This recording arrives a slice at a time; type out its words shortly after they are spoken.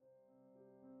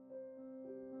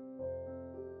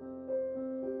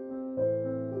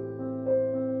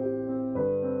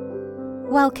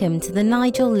Welcome to the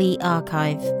Nigel Lee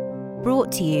Archive,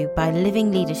 brought to you by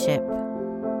Living Leadership,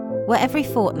 where every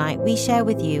fortnight we share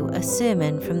with you a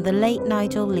sermon from the late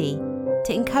Nigel Lee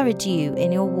to encourage you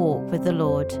in your walk with the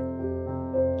Lord.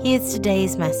 Here's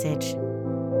today's message.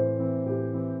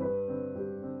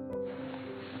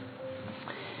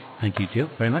 Thank you, Jill,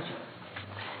 very much.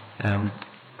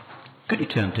 Could you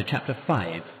turn to chapter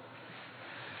 5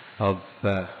 of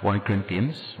 1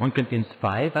 Corinthians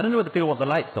 5. I don't know whether people want the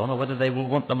lights on or whether they will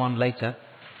want them on later,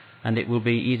 and it will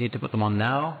be easy to put them on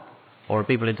now, or are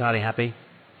people entirely happy?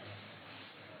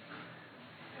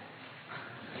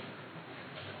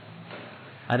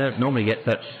 I don't normally get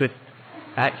such swift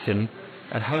action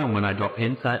at home when I drop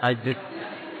hints. I just...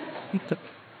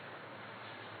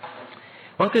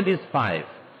 1 Corinthians 5.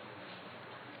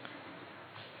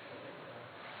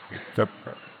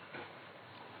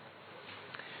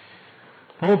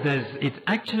 Paul says, it's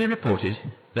actually reported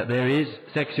that there is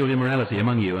sexual immorality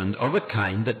among you, and of a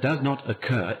kind that does not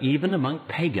occur even among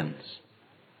pagans.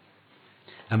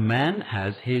 A man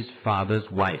has his father's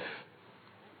wife,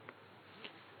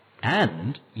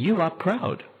 and you are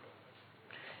proud.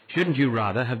 Shouldn't you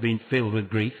rather have been filled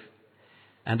with grief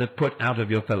and have put out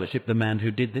of your fellowship the man who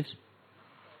did this?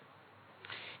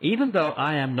 Even though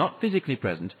I am not physically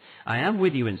present, I am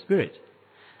with you in spirit,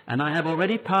 and I have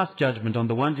already passed judgment on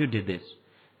the ones who did this,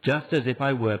 just as if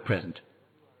I were present.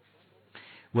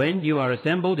 When you are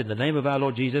assembled in the name of our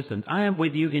Lord Jesus, and I am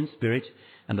with you in spirit,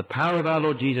 and the power of our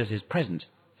Lord Jesus is present,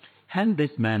 hand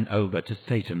this man over to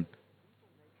Satan,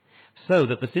 so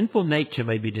that the sinful nature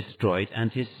may be destroyed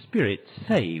and his spirit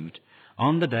saved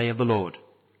on the day of the Lord.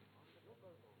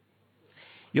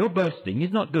 Your boasting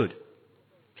is not good.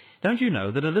 Don't you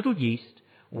know that a little yeast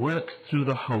works through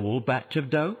the whole batch of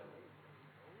dough?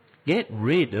 Get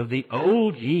rid of the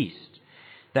old yeast,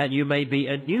 that you may be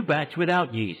a new batch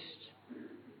without yeast,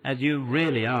 as you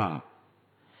really are.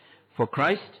 For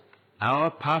Christ,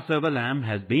 our Passover lamb,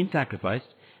 has been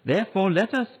sacrificed. Therefore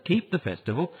let us keep the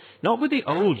festival, not with the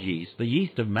old yeast, the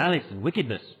yeast of malice and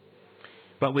wickedness,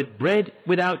 but with bread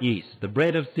without yeast, the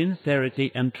bread of sincerity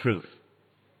and truth.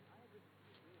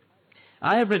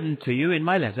 I have written to you in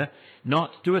my letter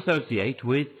not to associate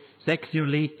with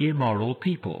sexually immoral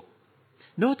people,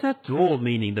 not at all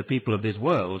meaning the people of this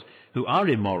world who are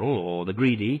immoral, or the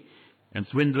greedy, and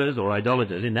swindlers or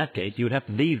idolaters. In that case, you would have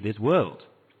to leave this world.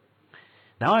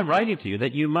 Now I'm writing to you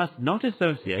that you must not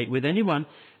associate with anyone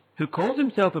who calls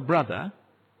himself a brother,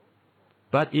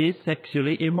 but is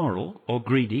sexually immoral, or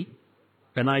greedy,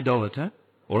 an idolater,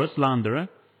 or a slanderer,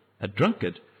 a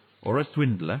drunkard, or a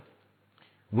swindler.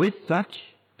 With such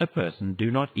a person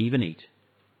do not even eat.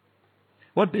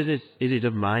 What business is it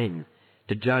of mine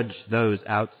to judge those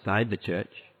outside the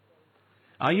church?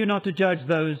 Are you not to judge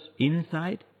those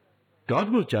inside?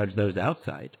 God will judge those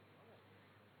outside.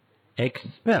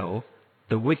 Expel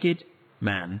the wicked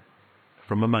man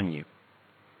from among you.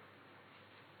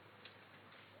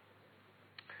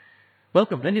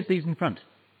 Welcome, plenty of seats in front.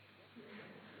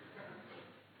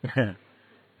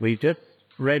 We've just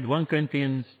read 1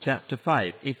 Corinthians chapter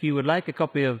 5. If you would like a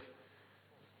copy of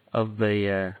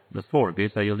there's 4 of you,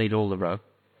 so you'll need all the row.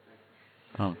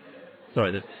 Oh,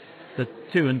 sorry, the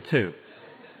 2 and 2.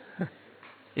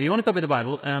 If you want a copy of the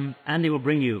Bible, Andy will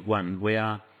bring you one. We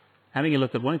are having a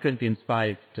look at 1 Corinthians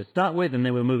 5 to start with, and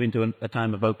then we'll move into a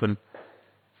time of open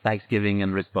thanksgiving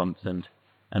and response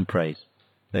and praise.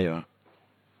 There you are.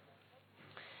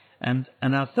 And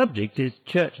our subject is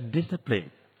church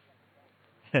discipline.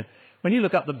 When you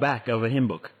look up the back of a hymn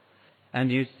book and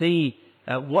you see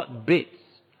what bits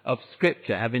of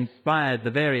Scripture have inspired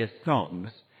the various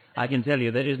songs, I can tell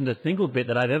you there isn't a single bit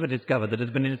that I've ever discovered that has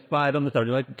been inspired on the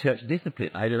subject of church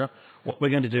discipline. I don't know what we're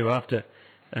going to do after,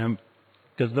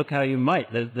 because look how you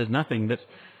might. There's nothing that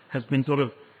has been sort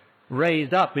of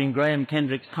raised up in Graham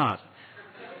Kendrick's heart.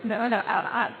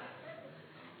 No.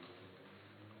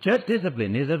 Church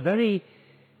discipline is a very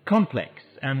complex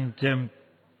and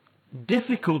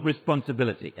difficult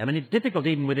responsibility. I mean, it's difficult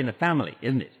even within a family,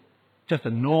 isn't it? Just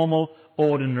a normal,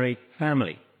 ordinary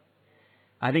family.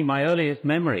 I think my earliest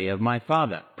memory of my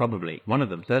father, probably, one of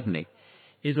them certainly,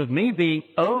 is of me being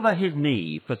over his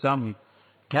knee for some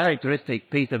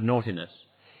characteristic piece of naughtiness,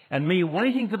 and me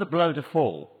waiting for the blow to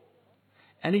fall,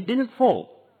 and it didn't fall.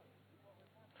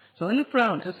 So I looked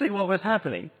round to see what was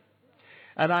happening,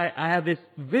 and I had this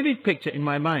vivid picture in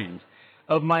my mind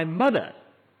of my mother,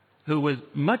 who was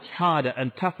much harder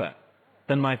and tougher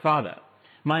than my father.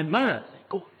 My mother saying,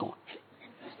 go on.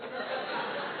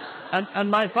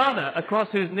 And my father, across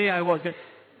whose knee I was,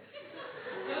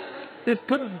 just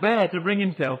couldn't bear to bring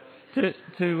himself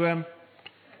to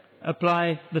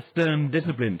apply the stern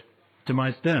discipline to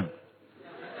my stern.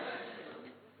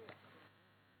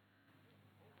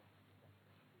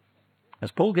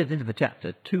 as Paul gets into the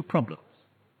chapter, two problems.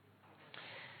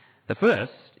 The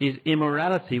first is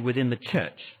immorality within the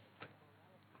church.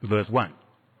 Verse 1.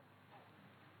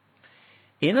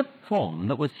 In a form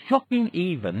that was shocking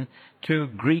even to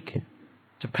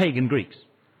pagan Greeks.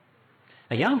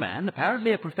 A young man,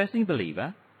 apparently a professing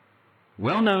believer,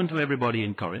 well known to everybody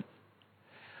in Corinth,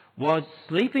 was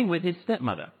sleeping with his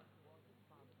stepmother.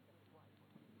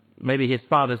 Maybe his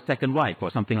father's second wife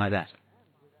or something like that.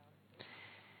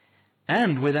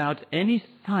 And without any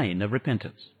sign of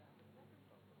repentance.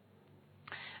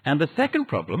 And the second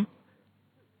problem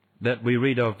that we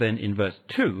read of then in verse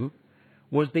 2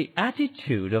 was the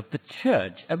attitude of the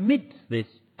church amidst this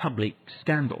public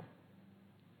scandal.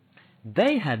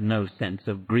 They had no sense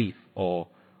of grief or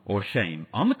shame.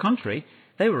 On the contrary,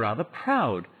 they were rather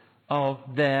proud of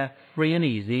their free and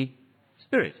easy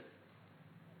spirit.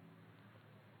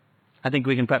 I think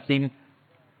we can perhaps even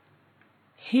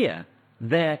hear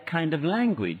their kind of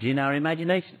language in our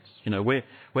imaginations. You know, we're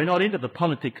not into the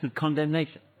politics of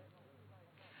condemnation.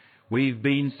 We've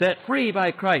been set free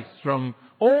by Christ from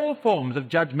all forms of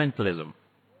judgmentalism.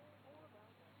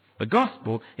 The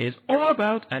gospel is all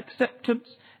about acceptance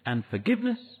and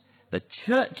forgiveness. The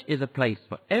church is a place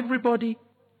for everybody.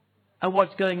 And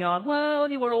what's going on?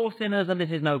 Well, you were all sinners and this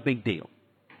is no big deal.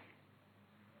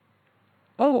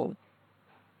 Oh,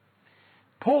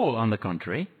 Paul, on the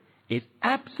contrary, is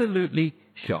absolutely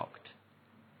shocked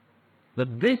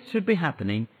that this should be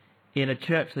happening in a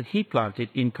church that he planted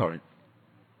in Corinth.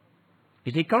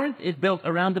 You see, Corinth is built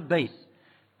around the base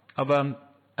of a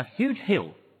huge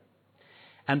hill,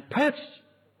 and perched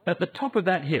at the top of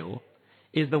that hill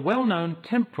is the well-known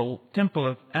temple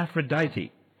of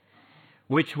Aphrodite,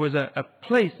 which was a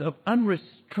place of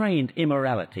unrestrained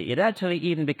immorality. It actually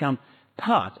even became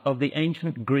part of the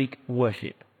ancient Greek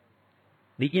worship,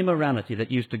 the immorality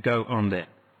that used to go on there.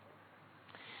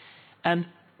 And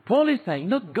Paul is saying,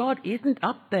 look, God isn't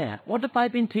up there. What have I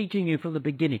been teaching you from the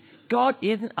beginning? God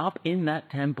isn't up in that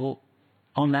temple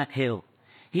on that hill.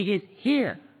 He is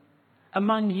here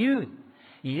among you.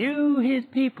 You, his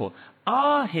people,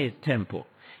 are his temple.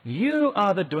 You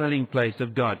are the dwelling place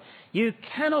of God. You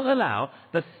cannot allow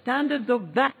the standards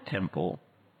of that temple,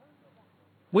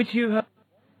 which you have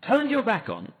turned your back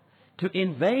on, to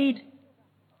invade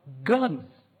God's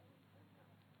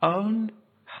own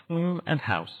home and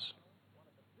house.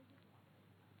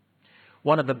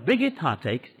 One of the biggest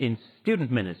heartaches in student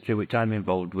ministry, which I'm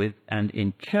involved with, and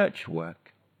in church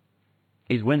work,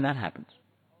 is when that happens.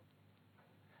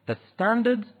 The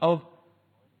standards of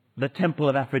the temple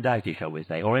of Aphrodite, shall we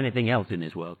say, or anything else in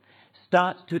this world,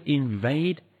 starts to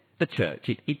invade the church.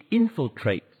 It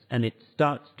infiltrates and it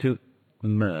starts to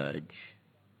merge.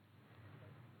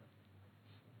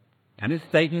 And it's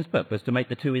Satan's purpose to make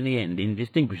the two in the end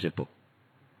indistinguishable.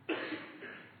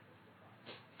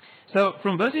 So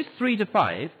from verses 3 to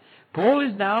 5, Paul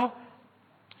is now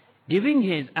giving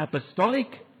his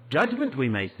apostolic judgment, we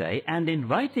may say, and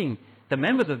inviting the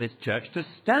members of this church to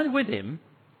stand with him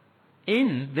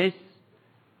in this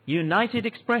united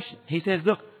expression. He says,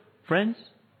 look, friends,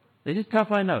 this is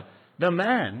tough, I know. The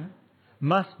man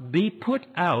must be put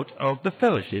out of the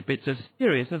fellowship. It's as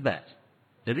serious as that.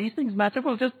 Do these things matter?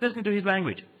 Well, just listen to his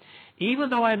language. Even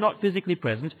though I am not physically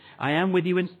present, I am with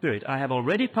you in spirit. I have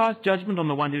already passed judgment on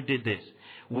the one who did this.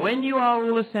 When you are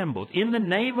all assembled in the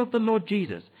name of the Lord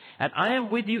Jesus, and I am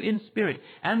with you in spirit,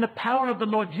 and the power of the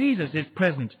Lord Jesus is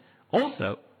present,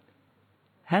 also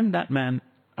hand that man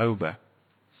over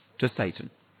to Satan.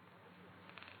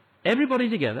 Everybody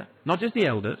together, not just the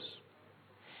elders,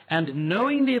 and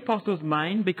knowing the apostles'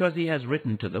 mind because he has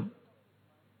written to them.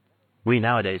 We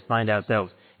nowadays find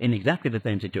ourselves in exactly the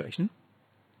same situation.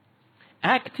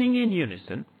 Acting in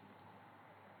unison,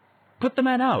 put the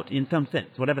man out in some sense,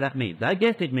 whatever that means. I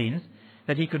guess it means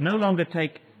that he could no longer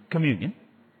take communion,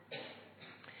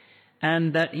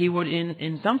 and that he would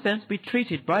in some sense be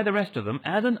treated by the rest of them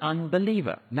as an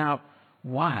unbeliever. Now,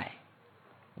 why?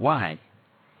 Why?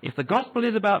 If the gospel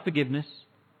is about forgiveness,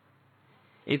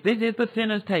 if this is the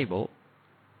sinner's table,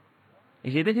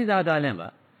 you see, this is our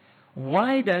dilemma.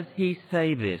 Why does he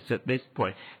say this at this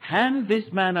point? Hand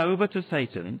this man over to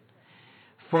Satan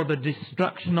for the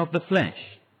destruction of the flesh.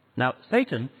 Now,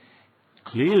 Satan,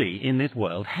 clearly in this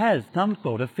world, has some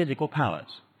sort of physical powers.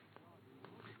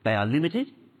 They are limited.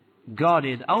 God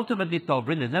is ultimately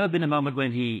sovereign. There's never been a moment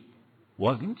when he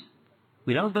wasn't.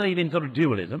 We don't believe in sort of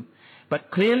dualism.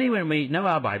 But clearly when we know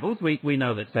our Bibles, we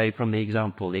know that, say, from the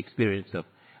example, the experience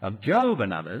of Job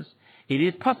and others, it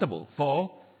is possible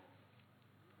for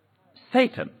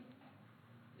Satan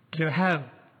to have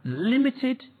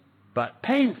limited but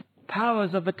painful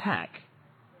powers of attack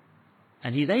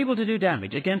And he's able to do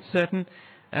damage against certain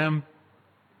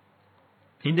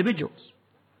individuals.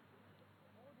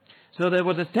 So there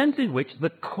was a sense in which the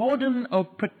cordon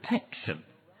of protection,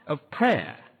 of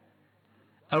prayer,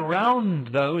 around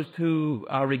those who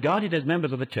are regarded as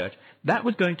members of the church, that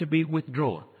was going to be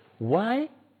withdrawn. Why?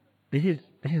 This is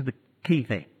the key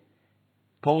thing.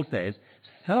 Paul says,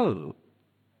 so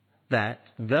that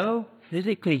though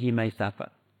physically he may suffer,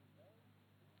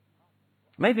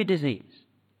 maybe disease,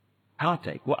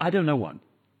 heartache, well, I don't know what,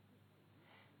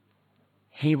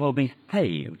 he will be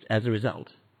saved as a result.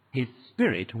 His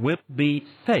spirit will be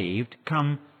saved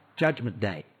come Judgment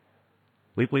Day.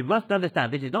 We must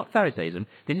understand this is not Pharisaism.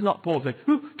 This is not Paul saying,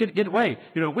 get away,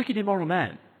 wicked, immoral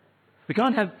man. We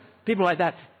can't have people like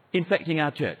that infecting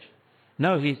our church.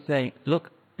 No, he's saying,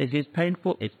 look, this is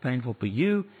painful. It's painful for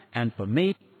you and for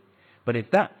me. But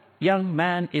if that young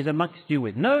man is amongst you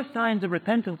with no signs of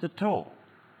repentance at all,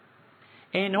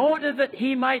 in order that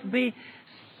he might be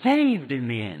saved in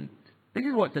the end, this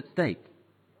is what's at stake.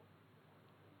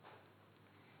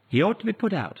 He ought to be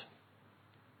put out.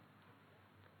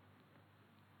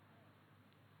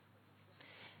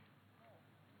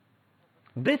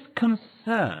 This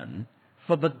concern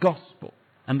for the gospel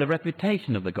and the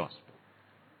reputation of the gospel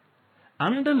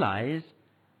underlies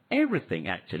everything,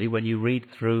 actually, when you read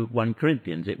through 1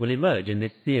 Corinthians. It will emerge in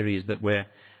this series that we're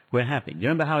having. You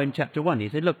remember how in chapter 1 he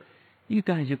said, look, you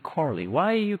guys, you're quarreling.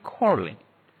 Why are you quarreling?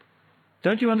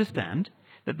 Don't you understand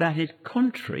that that is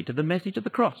contrary to the message of the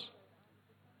cross?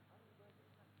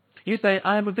 You say,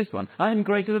 I am of this one. I am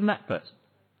greater than that person.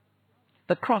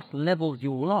 The cross levels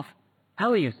you all off.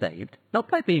 How are you saved? Not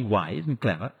by being wise and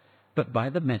clever, but by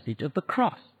the message of the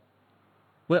cross.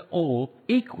 We're all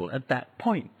equal at that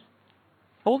point.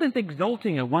 All this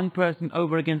exalting of one person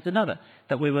over against another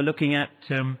that we were looking at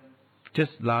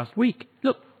just last week.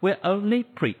 Look, we're only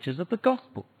preachers of the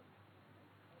gospel.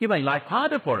 You make life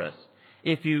harder for us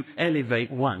if you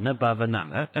elevate one above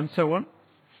another, and so on.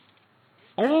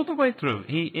 All the way through,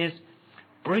 he is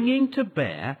bringing to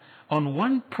bear on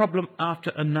one problem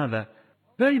after another,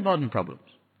 very modern problems.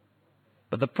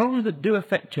 But the problems that do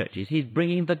affect churches, he's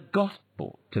bringing the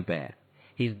gospel to bear.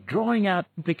 He's drawing out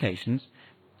implications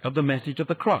of the message of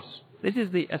the cross. This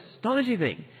is the astonishing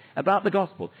thing about the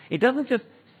gospel. It doesn't just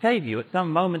save you at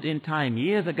some moment in time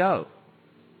years ago.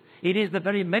 It is the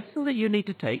very medicine that you need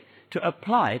to take to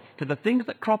apply to the things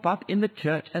that crop up in the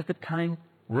church as the time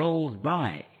rolls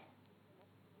by.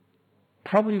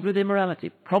 Problems with immorality,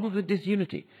 problems with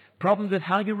disunity, problems with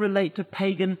how you relate to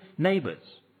pagan neighbors,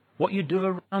 what you do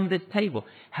around this table,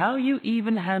 how you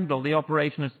even handle the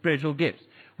operation of spiritual gifts.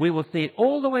 We will see it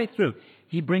all the way through.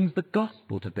 He brings the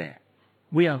gospel to bear.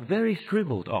 We are very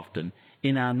shriveled often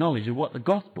in our knowledge of what the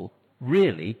gospel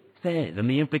really says and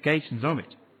the implications of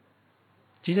it.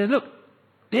 She says, look,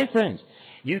 dear friends,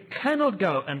 you cannot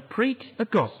go and preach a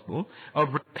gospel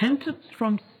of repentance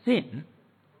from sin,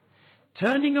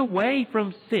 turning away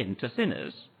from sin to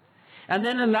sinners, and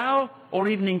then allow or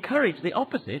even encourage the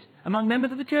opposite among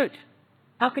members of the church.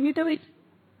 How can you do it?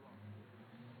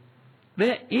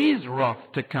 There is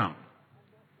wrath to come.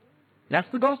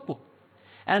 That's the gospel.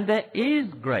 And there is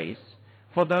grace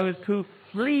for those who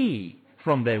flee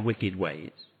from their wicked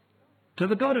ways to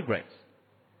the God of grace.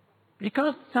 You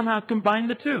can't somehow combine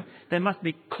the two. There must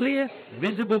be clear,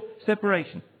 visible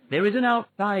separation. There is an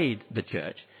outside the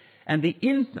church, and the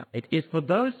inside is for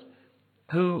those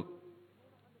who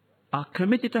are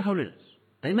committed to holiness.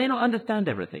 They may not understand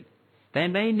everything. They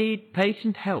may need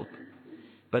patient help.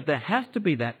 But there has to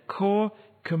be that core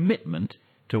commitment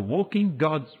to walking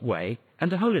God's way and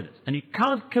to holiness. And you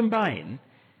can't combine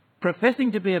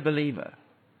professing to be a believer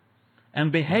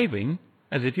and behaving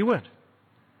as if you weren't.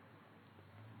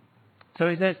 So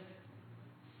he says,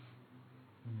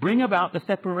 bring about the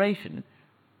separation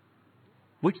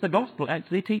which the gospel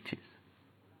actually teaches,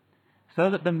 so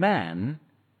that the man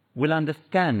will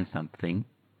understand something,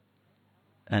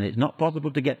 and it's not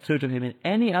possible to get through to him in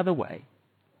any other way.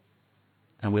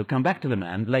 And we'll come back to the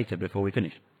man later before we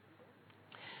finish.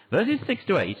 Verses 6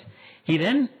 to 8, he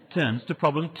then turns to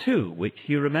problem 2, which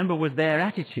you remember was their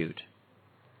attitude.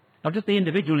 Not just the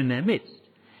individual in their midst,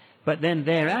 but then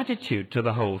their attitude to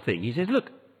the whole thing. He says, look,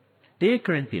 dear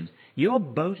Corinthians, you're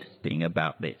boasting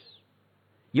about this.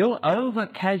 Your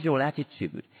over-casual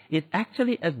attitude is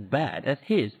actually as bad as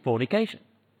his fornication.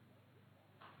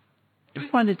 Do you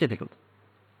find it difficult?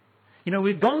 You know,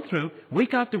 we've gone through,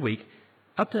 week after week,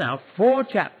 up to now, 4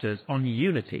 chapters on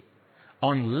unity,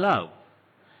 on love,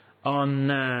 on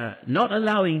not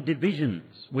allowing divisions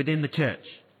within the church.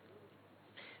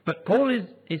 But Paul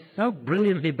is so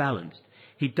brilliantly balanced.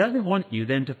 He doesn't want you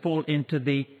then to fall into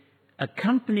the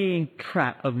accompanying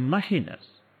trap of mushiness,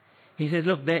 he says,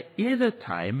 look, there is a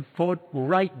time for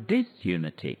right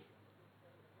disunity.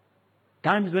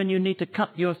 Times when you need to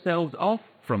cut yourselves off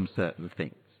from certain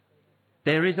things.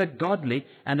 There is a godly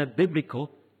and a biblical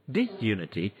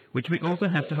disunity which we also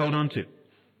have to hold on to.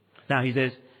 Now he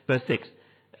says, verse 6,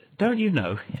 don't you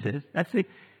know, he says,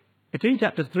 between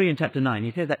chapter 3 and chapter 9,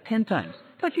 he says that 10 times.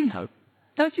 Don't you know?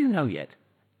 Don't you know yet?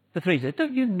 The 3 says,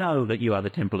 don't you know that you are the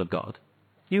temple of God?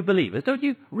 You believers, don't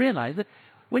you realize that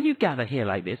when you gather here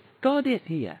like this, God is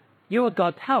here. You are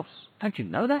God's house. Don't you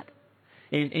know that?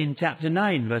 In chapter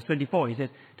 9, verse 24, he says,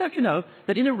 don't you know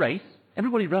that in a race,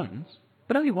 everybody runs,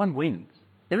 but only one wins?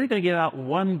 They're only going to give out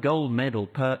 1 gold medal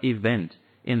per event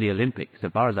in the Olympics,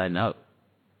 as far as I know.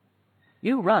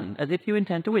 You run as if you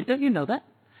intend to win. Don't you know that?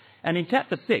 And in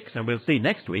chapter 6, and we'll see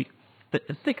next week, that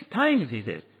 6 times he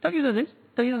says, don't you know this?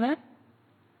 Don't you know that?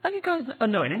 Don't you guys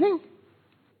know anything?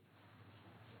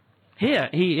 Here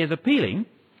he is appealing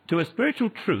to a spiritual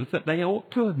truth that they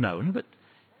ought to have known, but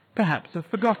perhaps have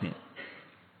forgotten.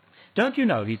 Don't you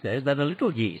know, he says, that a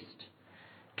little yeast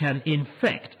can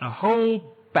infect a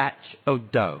whole batch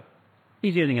of dough?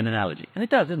 He's using an analogy, and it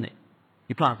does, isn't it?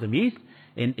 You plant some yeast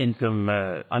in some...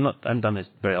 I haven't done this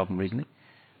very often recently.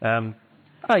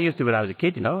 I used to when I was a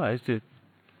kid, you know. I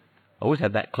always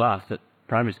had that class at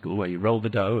primary school where you roll the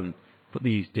dough and put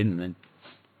the yeast in and then...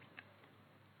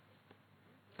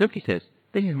 Look, he says,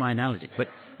 this is my analogy, but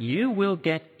you will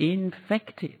get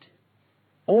infected.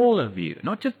 All of you,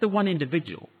 not just the one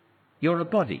individual. You're a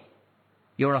body.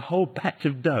 You're a whole batch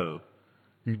of dough.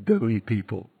 You doughy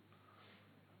people.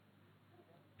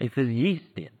 If there's yeast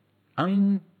in,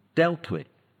 undealt with,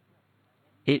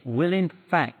 it will in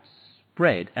fact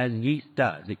spread as yeast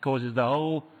does. It causes the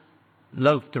whole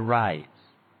loaf to rise.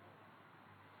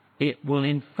 It will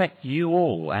infect you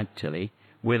all, actually,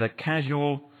 with a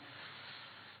casual,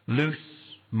 loose,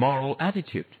 moral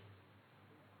attitude.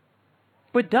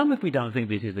 We're dumb if we don't think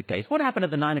this is the case. What happened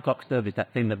at the 9 o'clock service,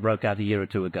 that thing that broke out a year or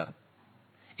two ago?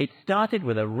 It started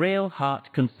with a real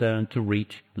heart concern to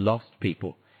reach lost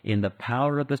people in the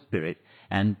power of the Spirit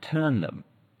and turn them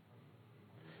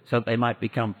so that they might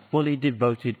become fully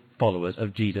devoted followers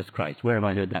of Jesus Christ. Where have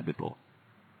I heard that before?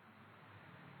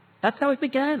 That's how it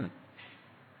began.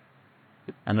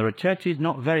 And there are churches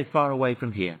not very far away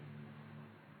from here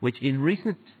which in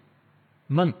recent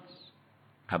months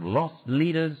have lost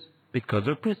leaders because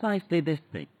of precisely this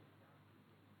thing.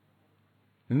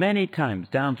 Many times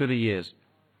down through the years,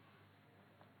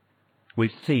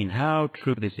 we've seen how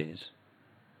true this is.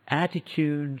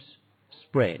 Attitudes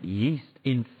spread. Yeast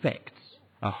infects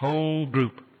a whole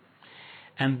group.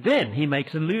 And then he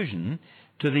makes allusion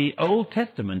to the Old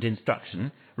Testament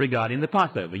instruction regarding the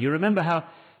Passover. You remember how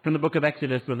from the book of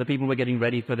Exodus, when the people were getting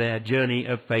ready for their journey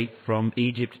of faith from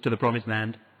Egypt to the Promised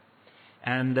Land,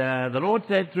 and the Lord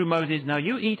said through Moses, now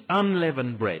you eat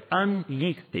unleavened bread,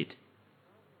 unyeasted.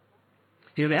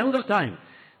 See, we haven't got time.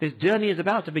 This journey is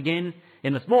about to begin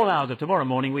in the small hours of tomorrow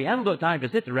morning. We haven't got time to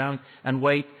sit around and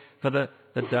wait for the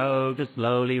dough to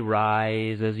slowly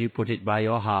rise as you put it by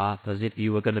your hearth, as if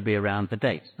you were going to be around for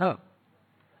days. No.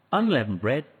 Unleavened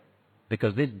bread,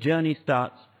 because this journey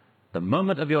starts the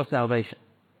moment of your salvation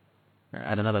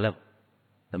at another level.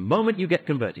 The moment you get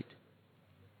converted.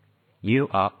 You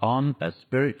are on a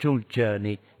spiritual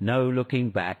journey, no looking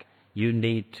back. You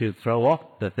need to throw off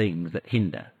the things that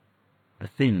hinder, the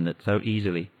sin that so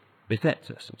easily besets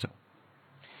us. And so,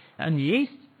 and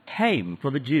yeast came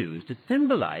for the Jews to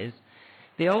symbolize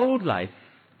the old life,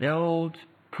 the old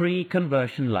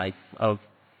pre-conversion life of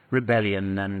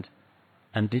rebellion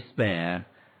and despair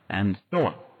and so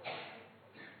on.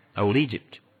 Old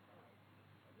Egypt.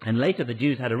 And later the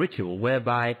Jews had a ritual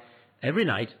whereby every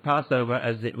night, Passover,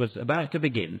 as it was about to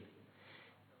begin,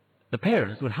 the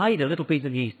parents would hide a little piece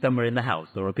of yeast somewhere in the house,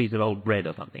 or a piece of old bread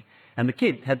or something, and the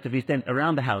kids had to be sent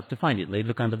around the house to find it. They'd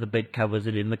look under the bed covers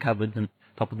and in the cupboards and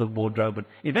top of the wardrobe, and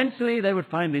eventually they would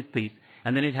find this piece,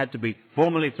 and then it had to be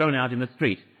formally thrown out in the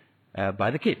street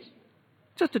by the kids,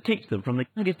 just to teach them from the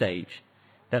youngest age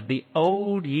that the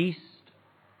old yeast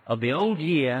of the old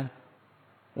year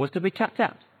was to be chucked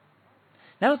out.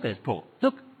 Now says Paul,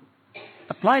 look,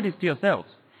 apply this to yourselves.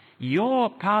 Your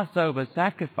Passover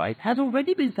sacrifice has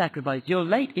already been sacrificed. You're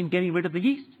late in getting rid of the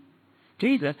yeast.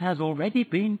 Jesus has already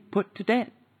been put to death.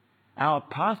 Our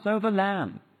Passover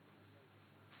lamb.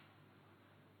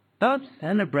 Don't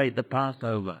celebrate the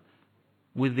Passover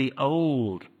with the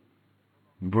old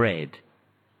bread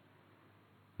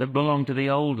that belonged to the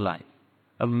old life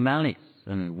of malice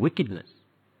and wickedness.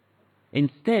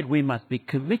 Instead, we must be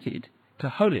committed to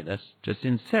holiness, to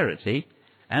sincerity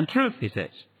and truth, he says.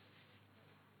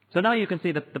 So now you can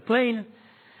see that the plain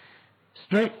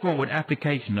straightforward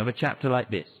application of a chapter like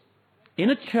this. In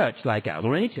a church like ours,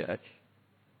 or any church,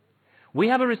 we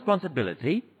have a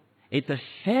responsibility. It's a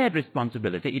shared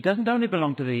responsibility. It doesn't only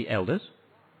belong to the elders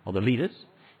or the leaders.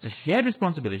 It's a shared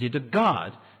responsibility to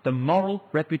guard the moral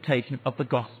reputation of the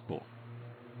gospel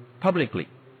publicly.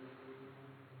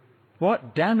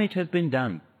 What damage has been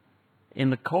done in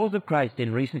the cause of Christ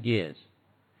in recent years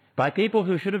by people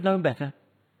who should have known better,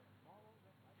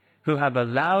 who have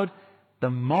allowed the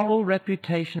moral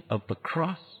reputation of the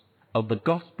cross, of the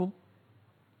gospel,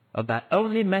 of that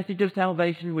only message of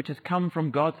salvation which has come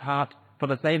from God's heart for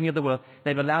the saving of the world,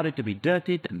 they've allowed it to be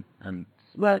dirtied and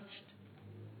smirched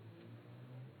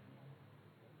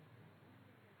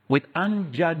with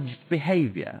unjudged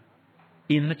behavior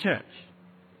in the church.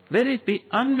 Let it be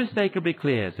unmistakably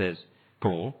clear, says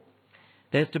Paul,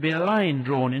 there's to be a line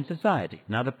drawn in society.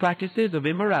 Now, the practices of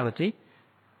immorality,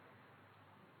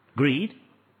 greed,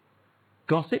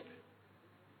 gossip,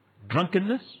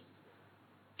 drunkenness,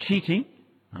 cheating,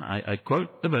 and I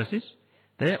quote the verses,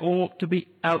 they're all to be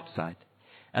outside.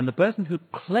 And the person who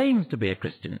claims to be a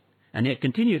Christian and yet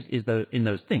continues in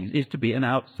those things is to be an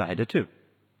outsider too.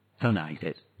 So now, he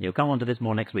says, you'll come on to this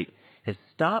more next week, he says,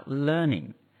 start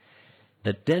learning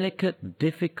the delicate,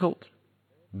 difficult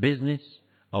business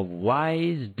of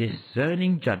wise,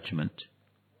 discerning judgment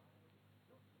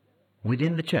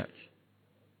within the church.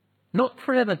 Not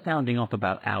forever sounding off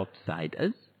about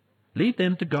outsiders. Leave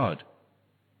them to God.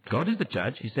 God is the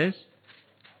judge, he says.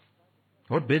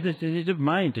 What business is it of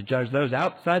mine to judge those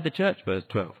outside the church, verse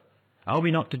 12? Are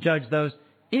we not to judge those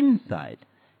inside?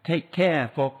 Take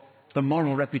care for the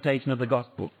moral reputation of the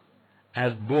gospel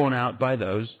as borne out by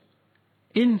those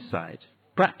inside.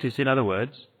 Practice, in other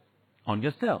words, on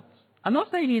yourselves. I'm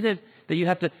not saying, he says, that you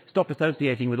have to stop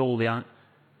associating with all the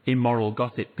immoral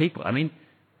gossip people. I mean,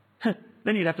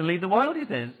 then you'd have to leave the world, he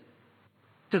says.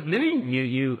 Just living,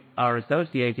 you are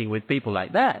associating with people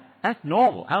like that. That's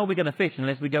normal. How are we going to fish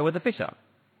unless we go where the fish are?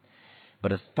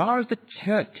 But as far as the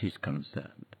church is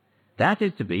concerned, that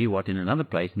is to be what in another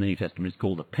place in the New Testament is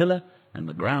called the pillar and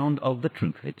the ground of the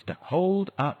truth. It's to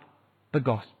hold up the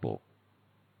gospel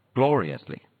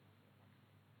gloriously.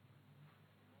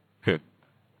 Good.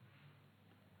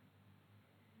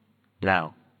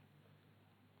 Now,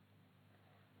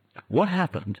 what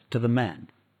happened to the man?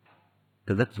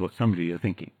 Because that's what some of you are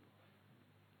thinking.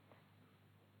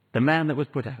 The man that was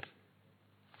put out.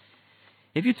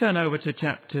 If you turn over to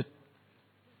chapter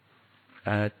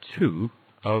 2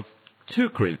 of 2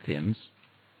 Corinthians,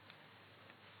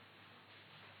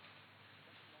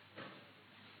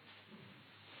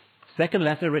 second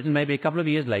letter written maybe a couple of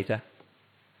years later,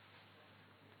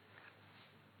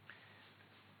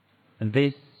 and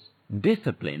this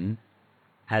discipline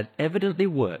has evidently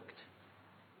worked.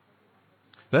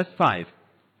 Verse 5,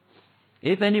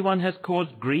 if anyone has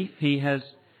caused grief, he has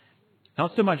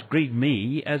not so much grieved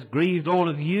me as grieved all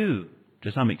of you,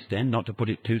 to some extent, not to put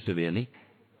it too severely.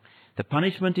 The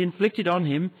punishment inflicted on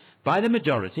him by the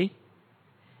majority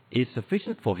is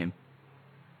sufficient for him.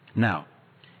 Now,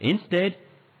 instead,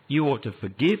 you ought to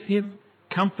forgive him,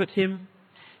 comfort him,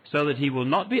 so that he will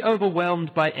not be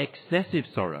overwhelmed by excessive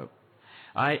sorrow.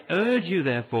 I urge you,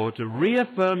 therefore, to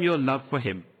reaffirm your love for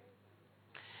him.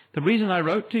 The reason I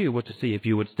wrote to you was to see if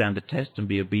you would stand the test and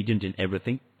be obedient in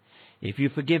everything. If you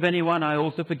forgive anyone, I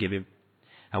also forgive him.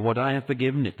 And what I have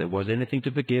forgiven, if there was anything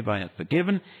to forgive, I have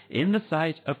forgiven in the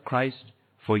sight of Christ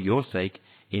for your sake,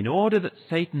 in order that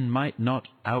Satan might not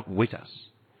outwit us.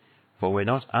 For we're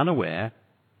not unaware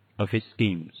of his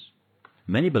schemes.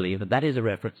 Many believe that that is a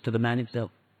reference to the man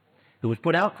himself, who was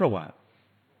put out for a while.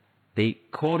 The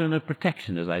cordon of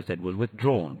protection, as I said, was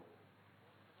withdrawn.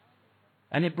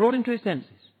 And it brought him to his senses.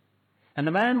 And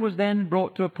the man was then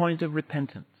brought to a point of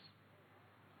repentance.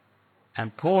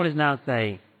 And Paul is now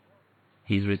saying,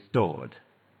 he's restored.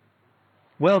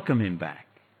 Welcome him back.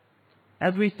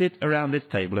 As we sit around this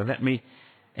table, and let me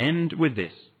end with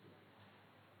this.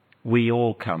 We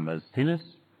all come as sinners.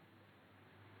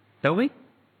 Don't we?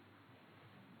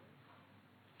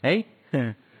 Eh?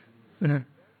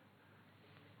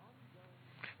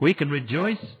 We can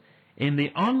rejoice in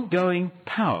the ongoing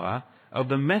power of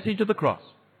the message of the cross.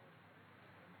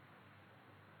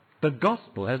 The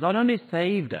gospel has not only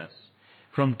saved us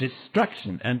from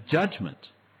destruction and judgment,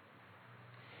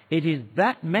 it is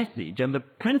that message and the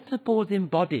principles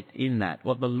embodied in that,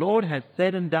 what the Lord has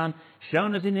said and done,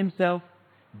 shown us in himself,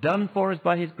 done for us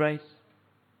by his grace.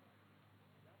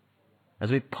 As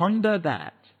we ponder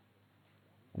that,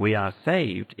 we are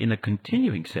saved in a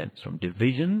continuing sense from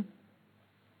division,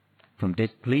 from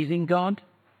displeasing God.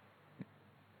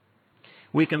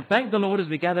 We can thank the Lord as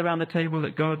we gather around the table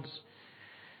that God's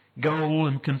goal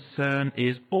and concern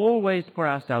is always for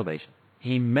our salvation.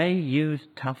 He may use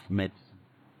tough medicine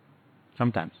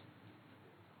sometimes.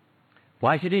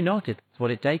 Why should he not if that's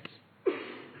what it takes?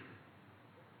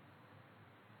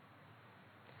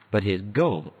 But his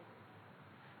goal,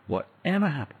 whatever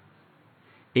happens,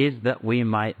 is that we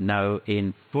might know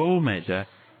in full measure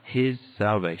his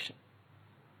salvation.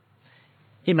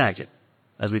 Imagine,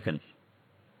 as we finish,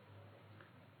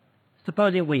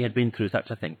 supposing we had been through such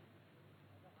a thing,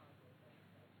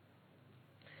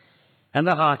 and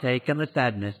the heartache and the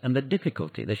sadness and the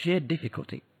difficulty, the sheer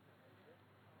difficulty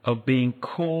of being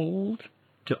called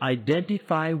to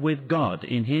identify with God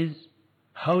in his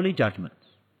holy judgments.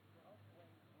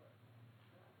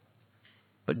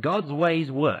 But God's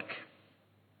ways work.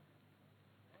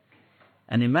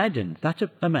 And imagine such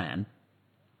a man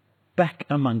back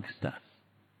amongst us,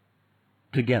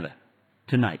 together,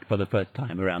 tonight for the first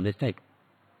time around this table.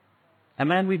 A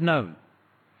man we've known.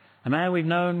 A man we've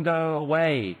known go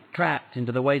away, trapped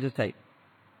into the ways of Satan.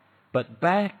 But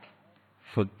back,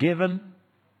 forgiven,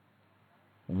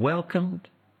 welcomed,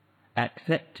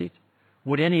 accepted.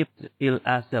 Would any of us feel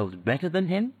ourselves better than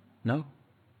him? No.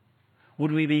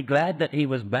 Would we be glad that he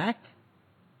was back?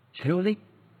 Surely.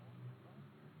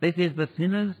 This is the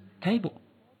sinner's table.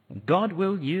 God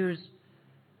will use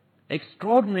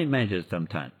extraordinary measures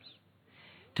sometimes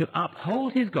to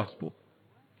uphold his gospel,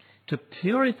 to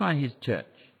purify his church,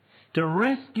 to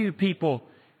rescue people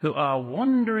who are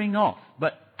wandering off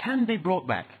but can be brought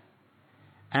back,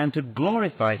 and to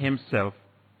glorify himself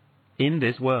in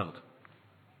this world.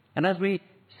 And as we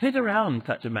sit around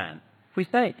such a man, we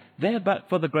say, there but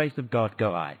for the grace of God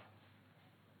go I.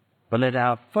 But let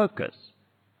our focus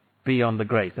be on the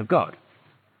grace of God,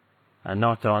 and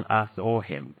not on us or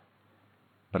him,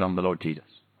 but on the Lord Jesus.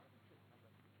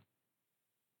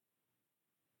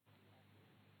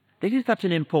 This is such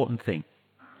an important thing,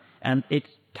 and it's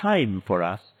time for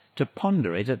us to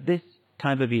ponder it at this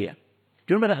time of year.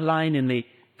 Do you remember that line in the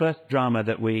first drama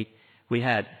that we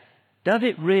had? Does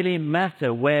it really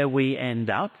matter where we end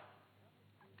up?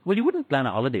 Well, you wouldn't plan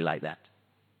a holiday like that.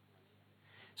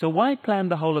 So why plan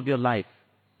the whole of your life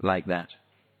like that?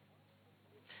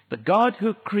 The God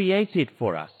who created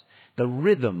for us the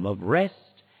rhythm of rest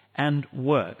and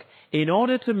work in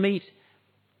order to meet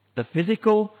the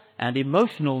physical and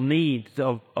emotional needs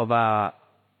of our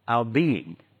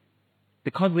being,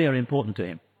 because we are important to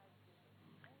him.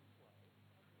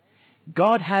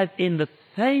 God has in the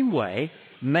same way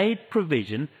made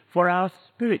provision for our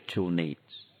spiritual needs.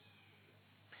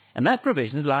 And that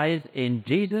provision lies in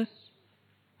Jesus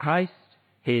Christ,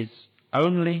 his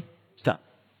only Son.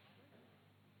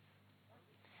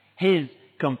 His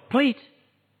complete,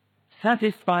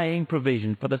 satisfying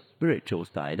provision for the spiritual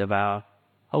side of our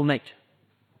whole nature.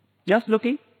 Just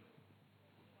looking?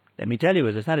 Let me tell you,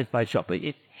 as a satisfied shopper,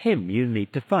 it's him you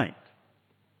need to find.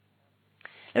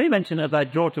 Let me mention, as I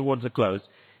draw towards a close,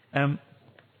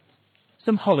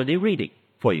 some holiday reading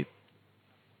for you.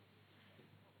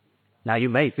 Now, you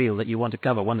may feel that you want to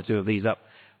cover one or two of these up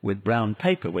with brown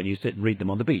paper when you sit and read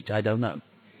them on the beach. I don't know.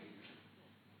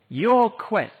 Your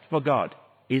quest for God.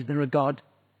 Is there a God?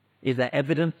 Is there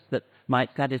evidence that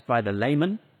might satisfy the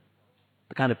layman,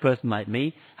 the kind of person like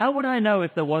me? How would I know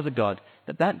if there was a God,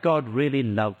 that God really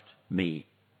loved me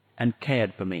and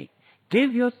cared for me?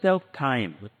 Give yourself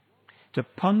time to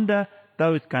ponder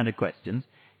those kind of questions.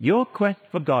 Your Quest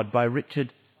for God by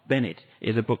Richard Bennett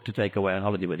is a book to take away on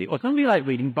holiday with you. Or some of you like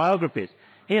reading biographies.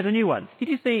 Here's a new one. Did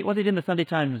you see, was it in the Sunday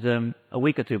Times a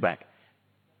week or two back?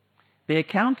 The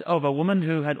account of a woman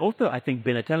who had also, I think,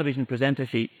 been a television presenter.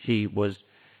 She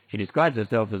describes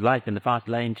herself as life in the fast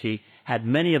lane. She had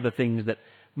many of the things that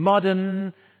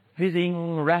modern,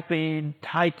 fizzing, rapid,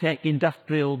 high-tech,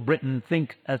 industrial Britain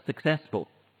thinks as successful.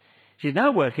 She's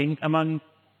now working among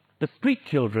the street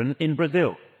children in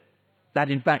Brazil. That,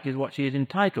 in fact, is what she is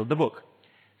entitled, the book.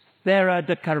 Sarah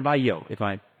de Carvalho, if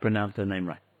I pronounce her name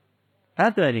right.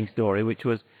 Fascinating story, which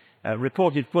was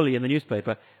reported fully in the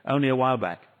newspaper only a while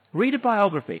back. Read a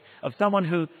biography of someone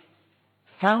who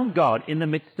found God in the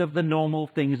midst of the normal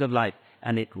things of life,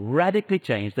 and it radically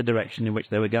changed the direction in which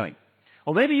they were going.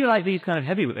 Or maybe you like these kind of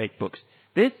heavyweight books.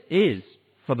 This is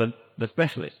for the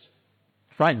specialist.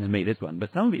 Frightens me, this one,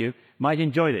 but some of you might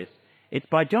enjoy this. It's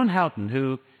by John Houghton,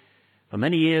 who for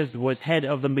many years was head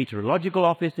of the meteorological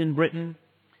office in Britain.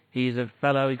 He's a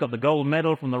fellow, he's got the gold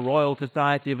medal from the Royal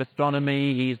Society of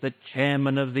Astronomy. He's the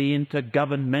chairman of the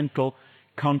Intergovernmental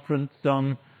Conference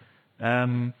on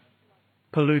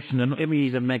pollution, and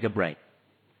he's a mega brain.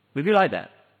 Would you like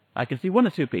that? I can see one or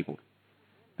two people,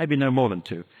 maybe no more than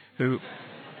two, who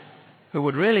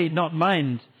would really not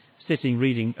mind sitting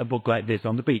reading a book like this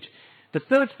on the beach. The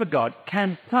search for God,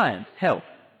 can science help?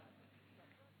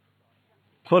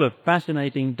 Full of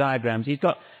fascinating diagrams. He's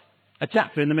got a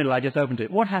chapter in the middle, I just opened it.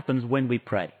 What happens when we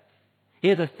pray?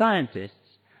 Here's a scientist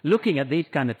looking at these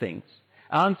kind of things,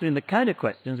 answering the kind of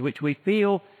questions which we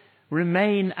feel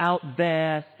remain out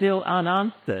there still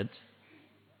unanswered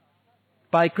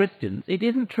by Christians. It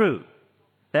isn't true.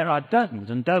 There are dozens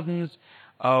and dozens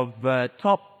of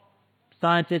top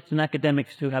scientists and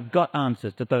academics who have got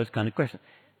answers to those kind of questions.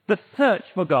 The search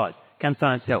for God, can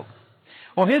science help?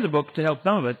 Or here's a book to help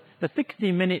some of us, The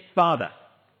 60-Minute Father.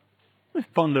 I'm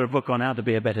fonder of a book on how to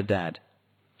be a better dad.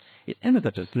 It's ever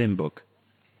such a slim book.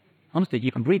 Honestly,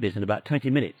 you can read this in about 20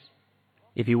 minutes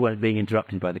if you weren't being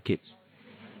interrupted by the kids.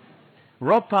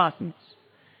 Rob Parsons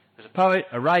is a poet,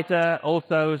 a writer,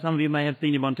 also some of you may have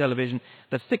seen him on television.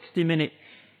 The 60-Minute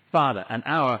Father, an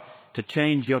hour to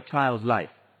change your child's life.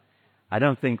 I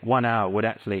don't think 1 hour would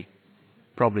actually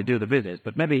probably do the business,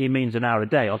 but maybe he means an hour a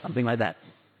day or something like that.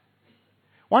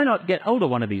 Why not get hold of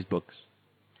one of these books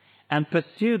and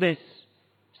pursue this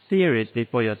seriously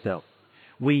for yourself?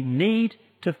 We need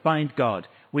to find God.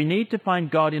 We need to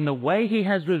find God in the way he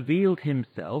has revealed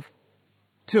himself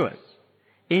to us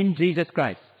in Jesus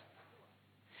Christ.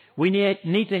 We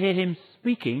need to hear him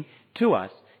speaking to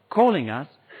us, calling us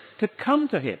to come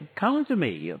to him. Come to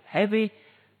me, you heavy,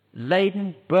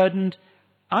 laden, burdened.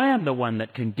 I am the one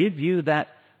that can give you that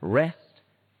rest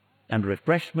and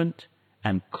refreshment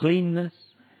and cleanness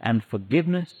and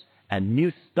forgiveness and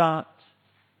new start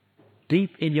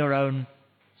deep in your own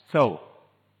soul.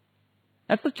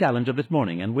 That's the challenge of this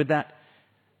morning, and with that,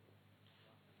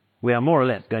 we are more or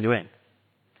less going to end.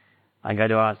 I'm going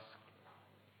to ask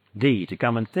Dee to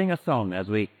come and sing a song as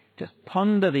we just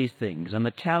ponder these things and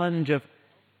the challenge of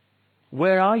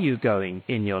where are you going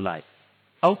in your life?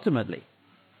 Ultimately,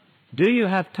 do you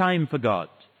have time for God?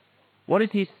 What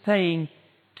is he saying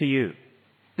to you?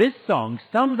 This song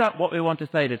sums up what we want to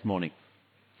say this morning.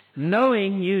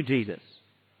 Knowing you, Jesus.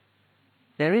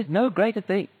 There is no greater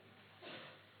thing.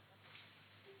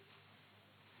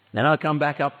 Then I'll come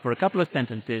back up for a couple of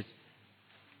sentences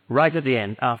right at the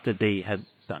end after Dee has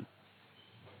sung.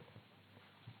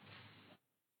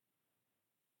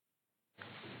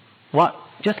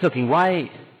 Just looking, why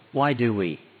do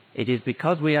we? It is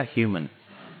because we are human.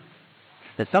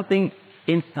 There's something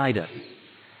inside us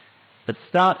that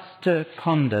starts to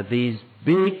ponder these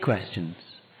big questions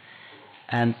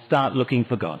and start looking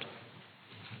for God.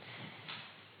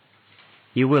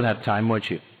 You will have time, won't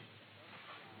you?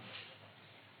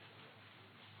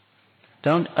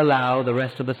 Don't allow the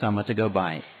rest of the summer to go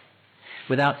by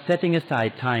without setting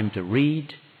aside time to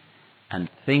read and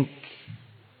think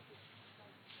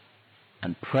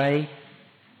and pray.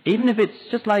 Even if it's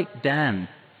just like Dan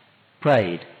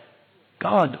prayed,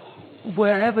 God,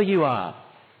 wherever you are,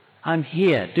 I'm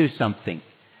here, do something.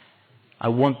 I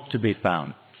want to be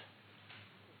found.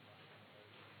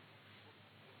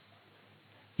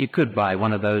 You could buy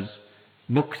one of those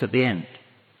books at the end,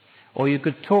 or you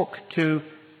could talk to,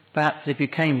 perhaps if you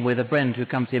came with a friend who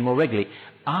comes here more regularly,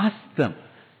 ask them,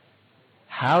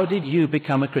 how did you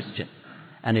become a Christian?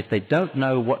 And if they don't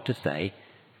know what to say,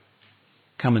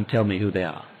 come and tell me who they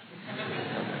are.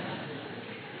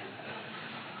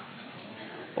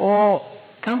 Or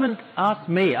come and ask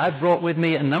me. I brought with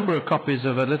me a number of copies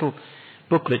of a little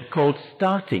booklet called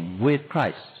Starting with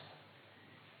Christ.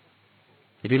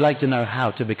 If you'd like to know how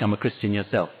to become a Christian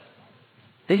yourself,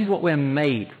 this is what we're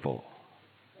made for.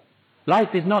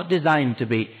 Life is not designed to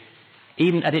be,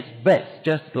 even at its best,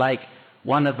 just like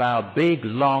one of our big,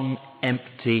 long,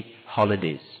 empty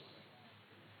holidays.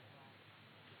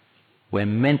 We're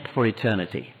meant for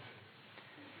eternity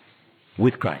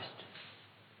with Christ.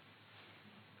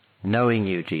 Knowing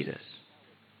you, Jesus.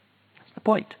 That's the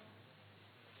point.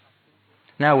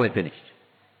 Now we're finished.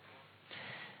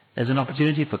 There's an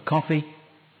opportunity for coffee,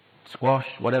 squash,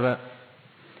 whatever,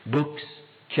 books,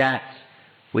 chats.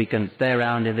 We can stay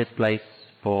around in this place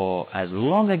for as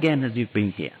long again as you've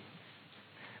been here.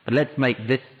 But let's make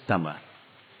this summer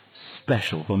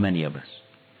special for many of us.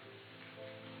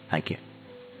 Thank you.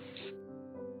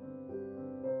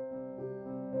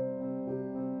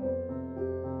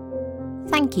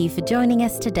 Thank you for joining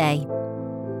us today.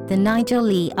 The Nigel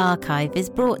Lee Archive is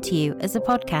brought to you as a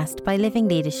podcast by Living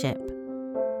Leadership.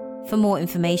 For more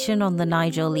information on the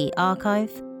Nigel Lee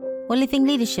Archive or Living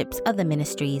Leadership's other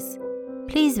ministries,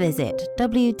 please visit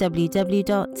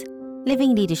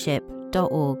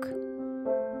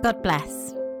www.livingleadership.org. God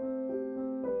bless.